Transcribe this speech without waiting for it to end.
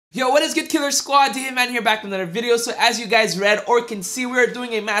Yo, what is good, Killer Squad? Hitman here, back with another video. So as you guys read or can see, we are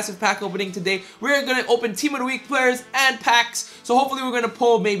doing a massive pack opening today. We're going to open Team of the Week players and packs. So hopefully we're going to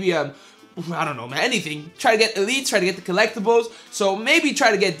pull maybe, I don't know, man, anything. Try to get elites, try to get the collectibles. So maybe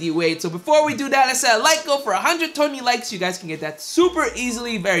try to get D-Wade. So before we do that, let's set a like goal for 120 likes. You guys can get that super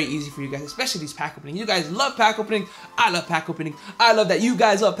easily, very easy for you guys, especially these pack openings. You guys love pack openings. I love pack openings. I love that you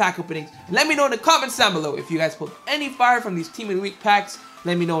guys love pack openings. Let me know in the comments down below if you guys pulled any fire from these Team of the Week packs.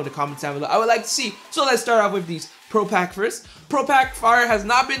 Let me know in the comments down below. I would like to see. So let's start off with these Pro Pack first. Pro Pack fire has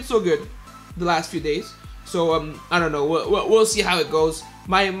not been so good the last few days. So I don't know. We'll see how it goes.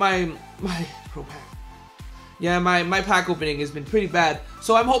 My Pro Pack. Yeah, my pack opening has been pretty bad.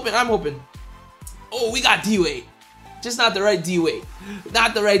 So I'm hoping. Oh, we got D-Wade. Just not the right D-Wade.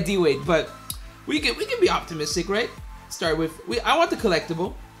 Not the right D-Wade. But we can be optimistic, right? Start with I want the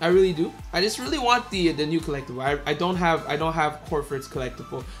collectible. I really do. I just really want the new collectible. I don't have Horford's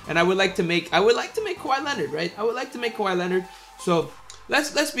collectible, and I would like to make Kawhi Leonard, right? I would like to make Kawhi Leonard. So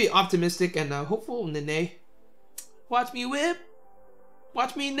let's be optimistic and hopeful. Nene, watch me whip,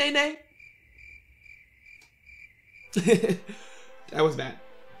 watch me Nene. That was bad.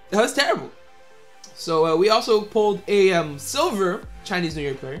 That was terrible. So we also pulled a silver Chinese New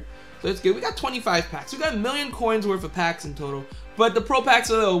Year player. So it's good. We got 25 packs. We got 1 million coins worth of packs in total. But the Pro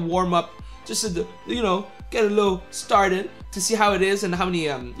Packs are a little warm up, just to, you know, get a little started to see how it is and how many,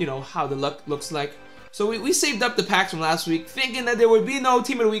 you know, how the luck looks like. So we saved up the packs from last week, thinking that there would be no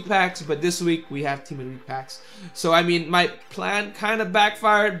Team of the Week packs, but this week we have Team of the Week packs. So I mean, my plan kind of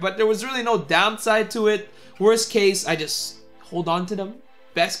backfired, but there was really no downside to it. Worst case, I just hold on to them.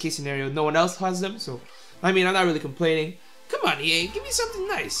 Best case scenario, no one else has them. So I mean, I'm not really complaining. Come on, EA, give me something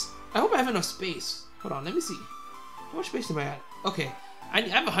nice. I hope I have enough space. Hold on, let me see. How much space am I at? Okay, I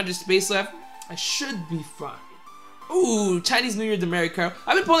have 100 space left. I should be fine. Ooh, Chinese New Year Demericaro.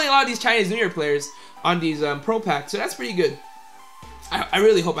 I've been pulling a lot of these Chinese New Year players on these Pro Packs, so that's pretty good. I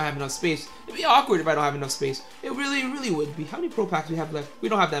really hope I have enough space. It'd be awkward if I don't have enough space. It really would be. How many Pro Packs do we have left? We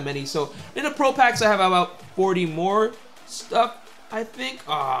don't have that many. So in the Pro Packs, I have about 40 more stuff, I think.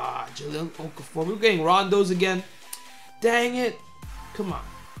 Ah, Jalil Okafor. We're getting Rondos again. Dang it. Come on.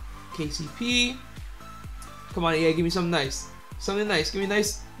 KCP. Come on, yeah, give me something nice. Something nice. Give me a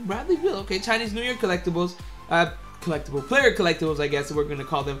nice Bradley Beal. Okay, Chinese New Year collectibles. Player collectibles, I guess we're gonna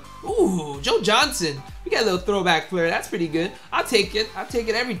call them. Ooh, Joe Johnson. We got a little throwback player. That's pretty good. I'll take it. I'll take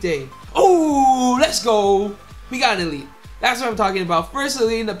it every day. Oh, let's go. We got an elite. That's what I'm talking about. First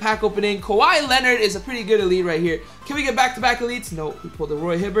elite in the pack opening. Kawhi Leonard is a pretty good elite right here. Can we get back-to-back elites? No, we pulled the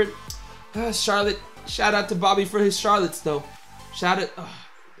Roy Hibbert. Charlotte. Shout out to Bobby for his Charlottes, though. Shout out.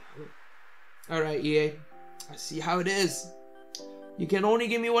 Alright, EA. I see how it is. You can only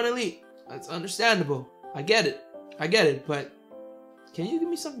give me one elite. That's understandable. I get it, but can you give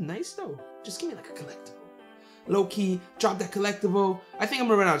me something nice though? Just give me like a collectible. Low key, drop that collectible. I think I'm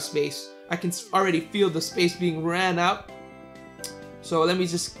gonna run out of space. I can already feel the space being ran out. So let me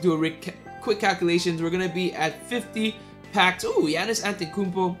just do a quick calculations. We're gonna be at 50 packs. Ooh, Giannis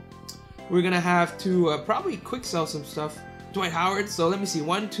Antetokounmpo. We're gonna have to probably quick sell some stuff. Dwight Howard. So let me see.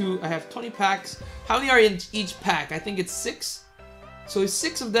 1, 2. I have 20 packs. How many are in each pack? I think it's 6. So it's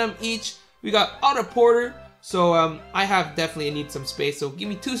 6 of them each. We got Otto Porter. So I have definitely need some space. So give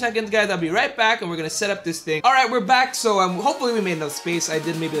me 2 seconds, guys. I'll be right back, and we're gonna set up this thing. All right, we're back. So hopefully we made enough space. I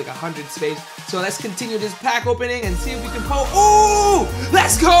did maybe like 100 space. So let's continue this pack opening and see if we can pull. Ooh,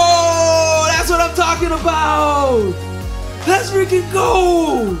 let's go! That's what I'm talking about. Let's freaking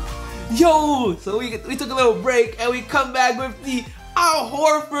go! Yo, so we took a little break and we come back with the Al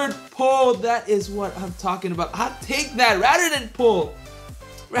Horford pull. That is what I'm talking about. I'll take that rather than pull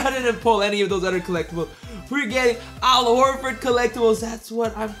any of those other collectibles. We're getting Al Horford collectibles. That's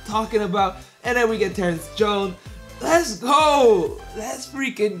what I'm talking about. And then we get Terrence Jones. Let's go. Let's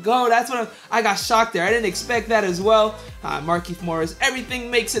freaking go. That's what I got shocked there. I didn't expect that as well. Markieff Morris. Everything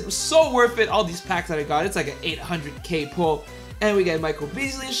makes it so worth it. All these packs that I got. It's like an 800K pull. And we get Michael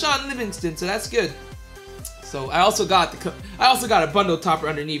Beasley and Sean Livingston, so that's good. So I also got a bundle topper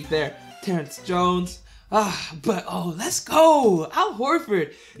underneath there. Terrence Jones. But oh, let's go. Al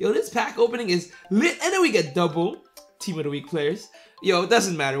Horford. Yo, this pack opening is lit. And then we get double Team of the Week players. Yo, it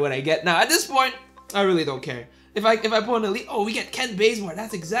doesn't matter what I get. Now at this point, I really don't care. If I pull an elite, oh, we get Ken Bazemore.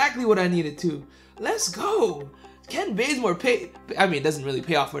 That's exactly what I needed too. Let's go. Ken Bazemore I mean, it doesn't really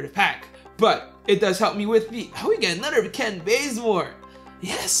pay off for the pack, but it does help me with the. Oh, we get another Ken Bazemore.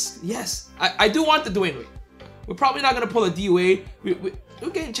 Yes, yes. I do want the Dwayne Wade. We're probably not gonna pull a D-Wade. We're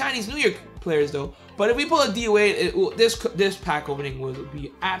getting Chinese New Year players though. But if we pull a DOA, this pack opening will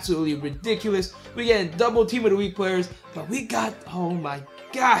be absolutely ridiculous. We get double team of the week players, but we got, oh my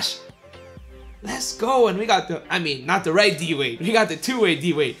gosh, let's go. And we got the, I mean, not the right D-Wade, we got the two-way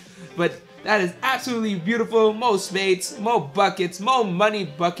D-Wade. But that is absolutely beautiful. More spades, more buckets, more money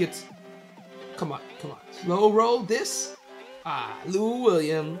buckets. Come on, come on. Slow roll this. Lou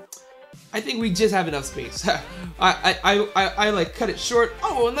Williams. I think we just have enough space. I like cut it short.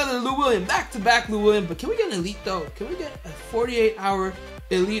 Oh, another Lou Williams. Back-to-back Lou Williams. But can we get an elite though? Can we get a 48-hour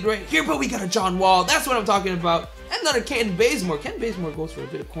elite right here? But we got a John Wall. That's what I'm talking about. And another Ken Bazemore. Ken Bazemore goes for a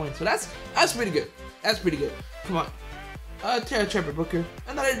bit of coin. So that's pretty good. That's pretty good. Come on. Trevor Booker.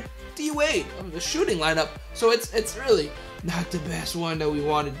 Another D-Wade of the shooting lineup. So it's really not the best one that we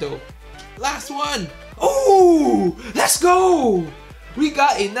wanted though. Last one. Oh, let's go. We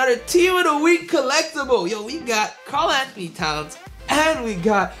got another Team of the Week collectible. Yo, we got Karl-Anthony Towns and we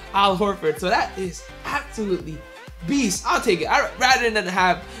got Al Horford. So that is absolutely beast. I'll take it. Rather than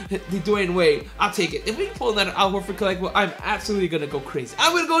have the Dwayne Wade, I'll take it. If we can pull another Al Horford collectible, I'm absolutely going to go crazy.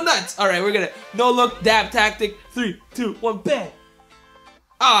 I'm going to go nuts. All right, we're going to no look dab tactic. 3, 2, 1, bang.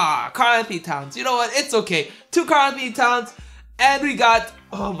 Karl-Anthony Towns. You know what? It's okay. 2 Karl-Anthony Towns. And we got,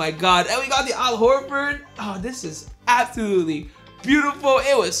 oh my God. And we got the Al Horford. Oh, this is absolutely beautiful.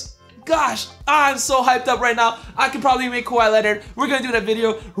 It was, gosh, I'm so hyped up right now. I can probably make Kawhi Leonard. We're gonna do that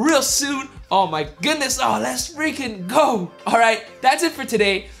video real soon. Oh my goodness. Oh, let's freaking go. All right, that's it for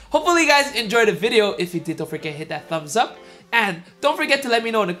today. Hopefully you guys enjoyed the video. If you did, don't forget to hit that thumbs up. And don't forget to let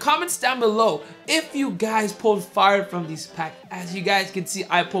me know in the comments down below if you guys pulled fire from these packs. As you guys can see,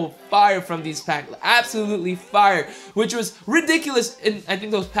 I pulled fire from these packs. Absolutely fire, which was ridiculous. And I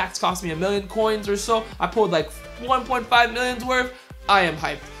think those packs cost me 1 million coins or so. I pulled like 1.5 million's worth. I am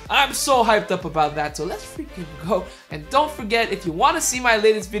hyped. I'm so hyped up about that. So let's freaking go. And don't forget, if you want to see my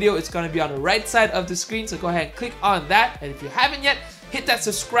latest video, it's going to be on the right side of the screen. So go ahead and click on that. And if you haven't yet, hit that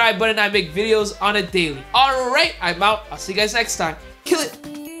subscribe button. I make videos on a daily. Alright, I'm out. I'll see you guys next time. Kill it!